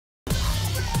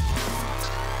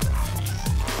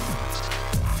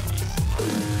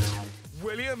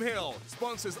William Hill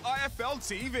sponsors IFL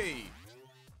TV.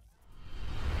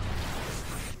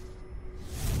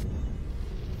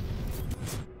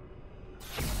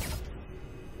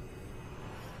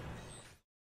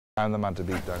 I'm the man to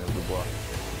beat Daniel Dubois.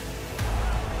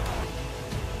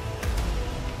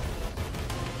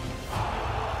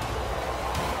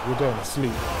 You're doing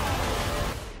asleep.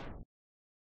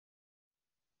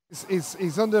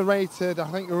 He's underrated. I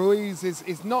think Ruiz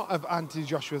is not of Anthony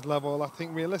Joshua's level. I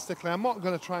think realistically, I'm not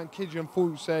going to try and kid you and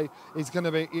fool you say it's going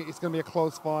to be a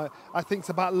close fight. I think it's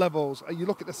about levels. You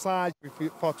look at the size,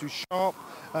 far too sharp.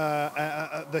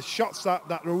 The shots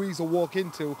that Ruiz will walk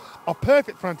into are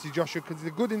perfect for Anthony Joshua because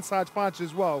he's a good inside fighter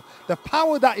as well. The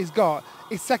power that he's got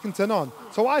is second to none.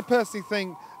 So I personally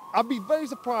think I'd be very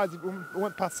surprised if we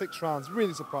went past 6 rounds.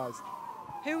 Really surprised.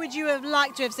 Who would you have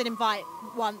liked to have seen him fight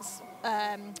once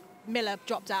Miller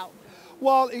dropped out?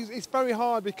 Well, it's very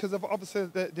hard because of obviously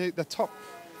the top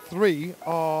 3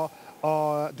 are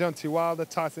Deontay Wilder,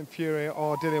 Tyson Fury,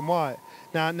 or Dillian Whyte.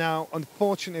 Now,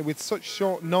 unfortunately, with such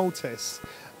short notice,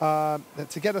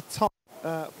 to get a top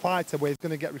fighter where he's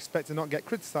going to get respect and not get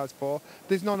criticised for,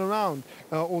 there's none around.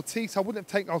 Ortiz, I wouldn't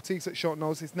take Ortiz at short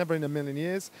notice. It's never in a million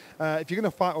years. If you're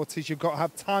going to fight Ortiz, you've got to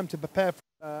have time to prepare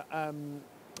for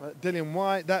Dillian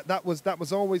Whyte, that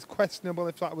was always questionable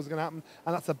if that was going to happen,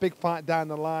 and that's a big fight down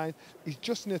the line. He's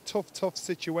just in a tough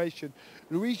situation.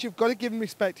 Ruiz, you've got to give him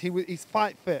respect. He's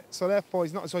fight fit, so therefore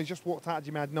he's not. So he just walked out.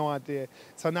 Jimmy had no idea.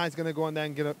 So now he's going to go in there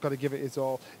and got to give it his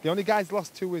all. The only guy he's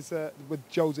lost to is with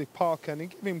Joseph Parker, and he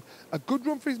gave him a good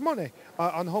run for his money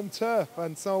on home turf,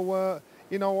 and so.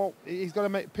 You know, he's got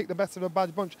to pick the best of a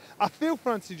bad bunch. I feel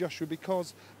for Anthony Joshua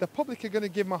because the public are going to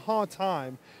give him a hard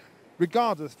time.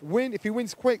 Regardless, if he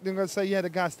wins quick, they're going to say, yeah, the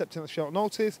guy stepped in at short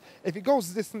notice. If it goes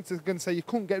the distance, they're going to say, you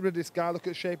couldn't get rid of this guy, look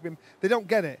at the shape of him. They don't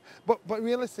get it. But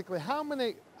realistically, how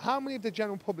many of the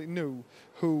general public knew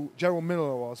who Gerald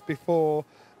Miller was before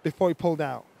he pulled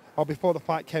out or before the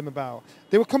fight came about?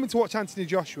 They were coming to watch Anthony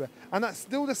Joshua, and that's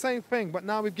still the same thing, but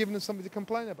now we've given them something to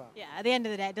complain about. Yeah, at the end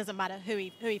of the day, it doesn't matter who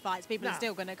he fights. People are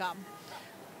still going to come.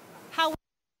 How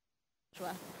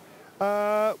Joshua?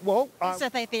 So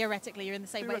theoretically, you're in the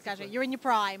same weight category. You're in your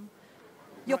prime.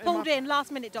 You're pulled in,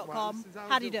 lastminute.com.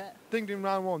 How do you do it? Ding ding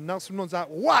round 1. Nelson runs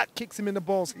out, what? Kicks him in the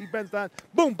balls. He bends down,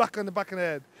 boom, back on the back of the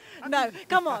head. No,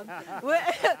 come on.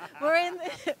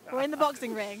 We're in the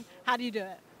boxing ring. How do you do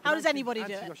it? How does anybody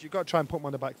do it? You've got to try and put him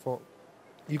on the back foot.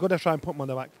 You've got to try and put him on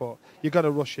the back foot. You've got to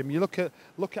rush him. You look at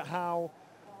how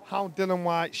Dillian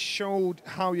Whyte showed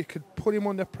how you could put him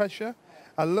under pressure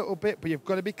a little bit, but you've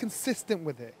got to be consistent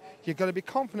with it. You've got to be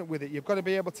confident with it. You've got to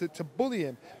be able to bully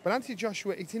him. But Anthony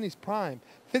Joshua is in his prime,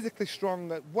 physically strong,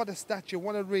 what a stature,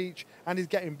 what a reach, and he's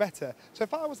getting better. So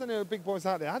if I was any of the big boys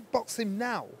out there, I'd box him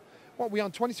now. What, we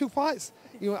on 22 fights?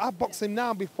 You know, I'd box him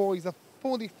now before he's a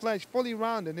fully fledged, fully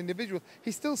rounded individual.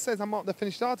 He still says I'm not the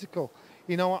finished article.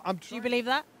 You know, Do you believe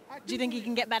that? Do you think he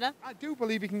can get better? I do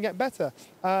believe he can get better,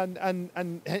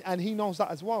 and he knows that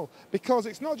as well. Because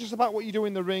it's not just about what you do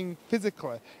in the ring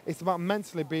physically; it's about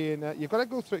mentally being. You've got to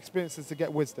go through experiences to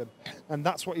get wisdom, and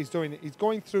that's what he's doing. He's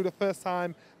going through the first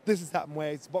time. This has happened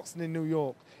where he's boxing in New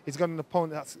York. He's got an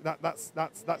opponent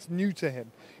that's new to him.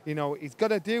 You know, he's got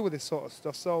to deal with this sort of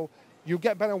stuff. So you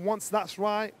get better once that's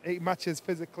right. It matches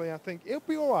physically. I think he'll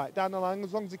be all right down the line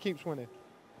as long as he keeps winning.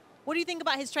 What do you think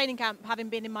about his training camp, having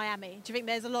been in Miami? Do you think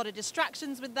there's a lot of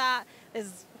distractions with that?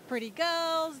 There's pretty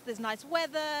girls, there's nice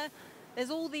weather,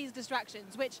 there's all these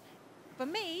distractions, which, for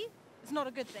me, is not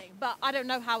a good thing. But I don't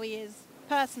know how he is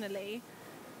personally.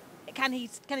 Can he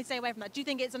stay away from that? Do you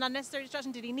think it's an unnecessary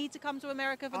distraction? Did he need to come to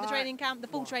America for the training camp, the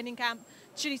full training camp?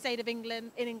 Should he stay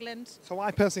in England? So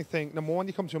I personally think, number one,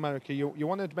 you come to America, you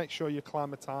want to make sure you're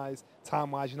acclimatised,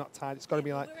 time-wise, you're not tired. It's got to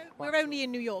be like... We're only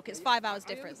in New York. It's 5 hours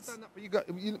difference. I understand that,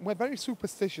 but we're very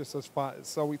superstitious as fighters,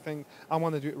 so we think, I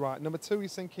want to do it right. Number two,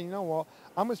 he's thinking, you know what,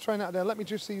 I'm going to train out there, let me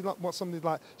just see what somebody's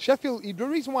like. Sheffield, the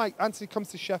reason why Anthony comes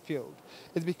to Sheffield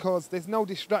is because there's no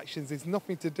distractions, there's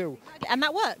nothing to do. And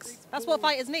that works. That's what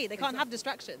fighters need. They can't have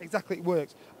distractions. Exactly, it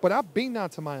works. But I've been down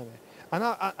to Miami.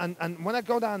 And when I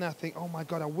go down there, I think, oh my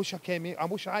God, I wish I came here. I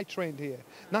wish I trained here.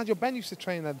 Nigel Benn used to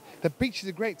train there. The beaches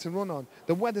are great to run on.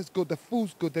 The weather's good. The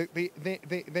food's good.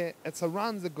 The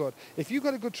surrounds are good. If you've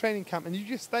got a good training camp and you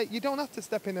just stay, you don't have to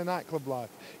step in a nightclub life.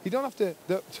 You don't have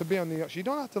to be on the yacht. You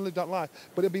don't have to live that life.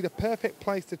 But it'll be the perfect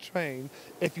place to train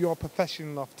if you're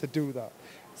professional enough to do that.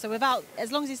 So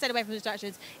as long as he stayed away from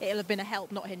distractions, it'll have been a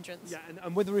help, not a hindrance. Yeah,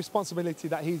 and with the responsibility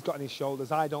that he's got on his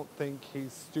shoulders, I don't think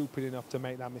he's stupid enough to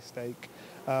make that mistake.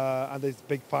 and there's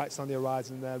big fights on the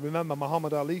horizon there. Remember,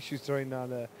 Muhammad Ali's doing down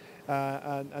there,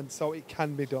 and so it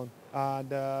can be done.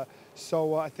 And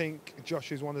so I think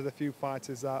Josh is one of the few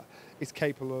fighters that is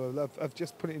capable of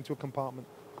just putting it into a compartment.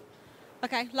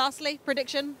 Okay, lastly,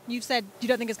 prediction. You've said you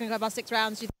don't think it's going to go about 6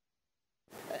 rounds.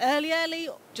 Early,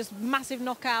 just massive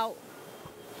knockout.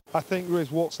 I think Ruiz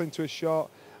walks into a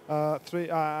shot.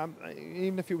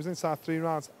 Even if it was inside 3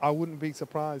 rounds, I wouldn't be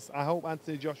surprised. I hope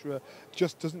Anthony Joshua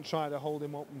just doesn't try to hold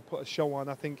him up and put a show on.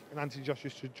 I think Anthony Joshua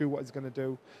should do what he's going to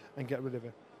do and get rid of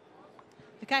him.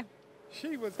 Okay.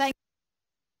 He was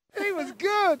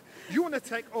good. You want to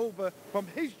take over from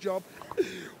his job?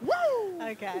 Woo!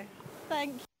 Okay.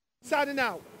 Thank you. Signing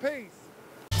out. Peace.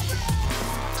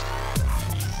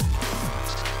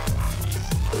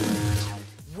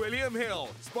 William Hill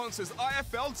sponsors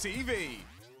IFL TV.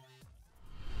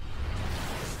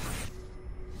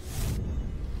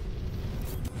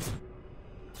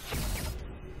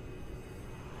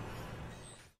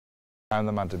 I'm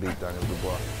the man to beat Daniel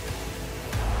Dubois.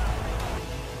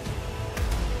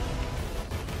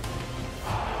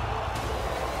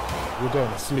 We're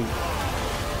going to sleep.